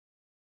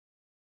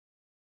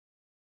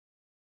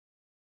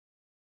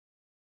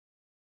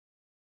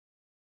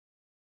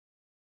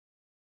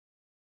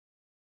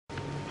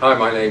Hi,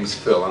 my name's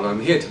Phil and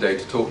I'm here today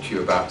to talk to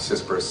you about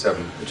SYSPRO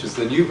 7, which is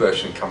the new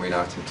version coming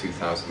out in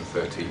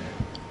 2013.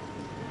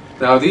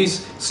 Now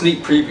these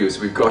sneak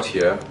previews we've got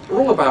here are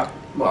all about,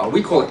 well,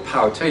 we call it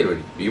power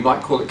tailoring. You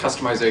might call it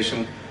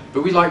customization,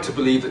 but we like to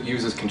believe that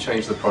users can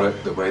change the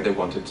product the way they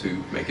want it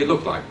to make it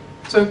look like.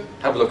 So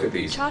have a look at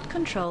these. Chart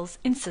controls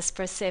in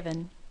SYSPRO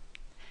 7.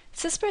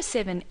 SYSPRO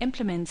 7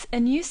 implements a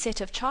new set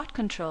of chart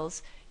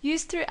controls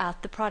used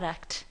throughout the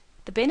product.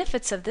 The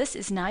benefits of this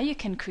is now you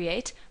can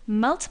create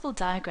multiple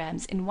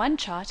diagrams in one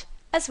chart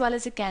as well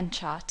as a Gantt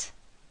chart.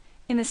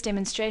 In this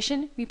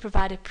demonstration, we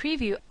provide a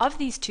preview of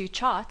these two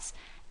charts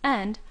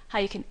and how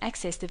you can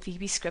access the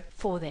Vbscript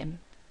for them.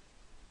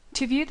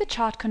 To view the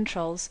chart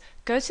controls,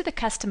 go to the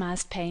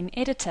Customized pane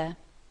editor.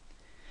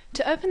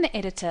 To open the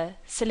editor,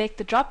 select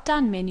the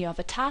drop-down menu of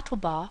a title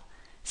bar,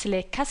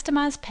 select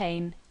Customize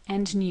pane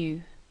and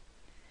New.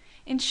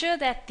 Ensure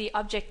that the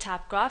object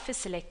type graph is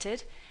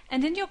selected,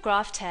 and in your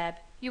Graph tab,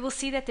 you will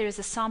see that there is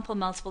a sample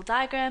multiple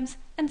diagrams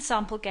and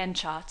sample Gantt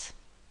chart.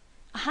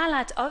 A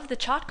highlight of the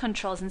chart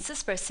controls in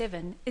SYSPRO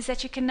 7 is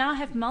that you can now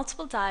have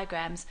multiple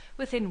diagrams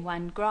within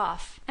one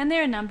graph, and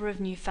there are a number of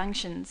new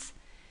functions.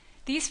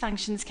 These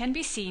functions can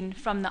be seen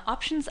from the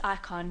Options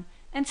icon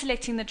and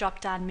selecting the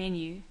drop-down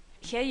menu.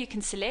 Here you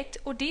can select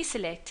or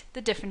deselect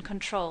the different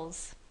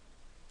controls.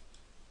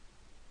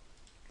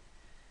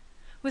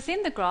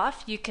 Within the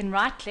graph, you can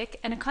right-click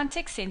and a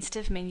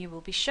context-sensitive menu will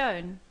be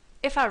shown.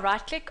 If I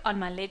right-click on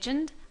my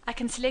legend, I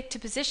can select to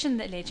position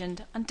the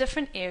legend on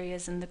different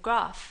areas in the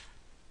graph.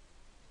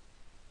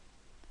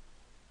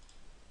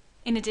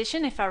 In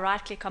addition, if I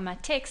right-click on my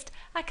text,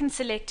 I can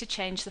select to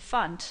change the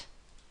font.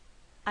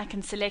 I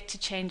can select to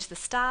change the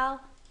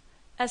style,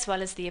 as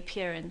well as the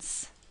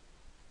appearance.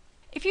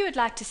 If you would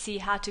like to see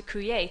how to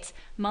create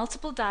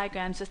multiple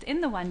diagrams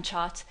within the one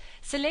chart,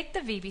 select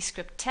the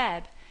Vbscript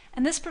tab,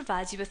 and this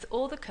provides you with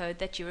all the code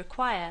that you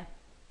require.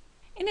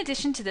 In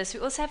addition to this, we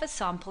also have a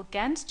sample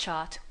Gantt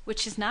chart,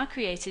 which is now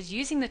created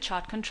using the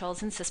chart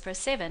controls in SYSPRO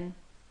 7.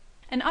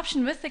 An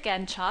option with the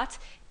Gantt chart,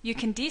 you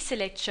can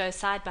deselect Show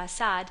Side by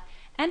Side,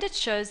 and it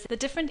shows the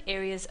different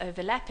areas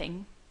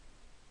overlapping.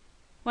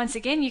 Once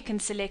again, you can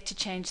select to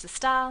change the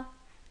style,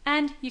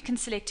 and you can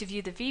select to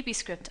view the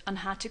Vbscript on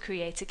how to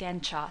create a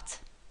Gantt chart.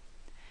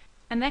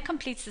 And that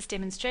completes this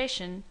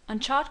demonstration on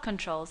chart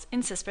controls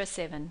in SYSPRO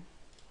 7.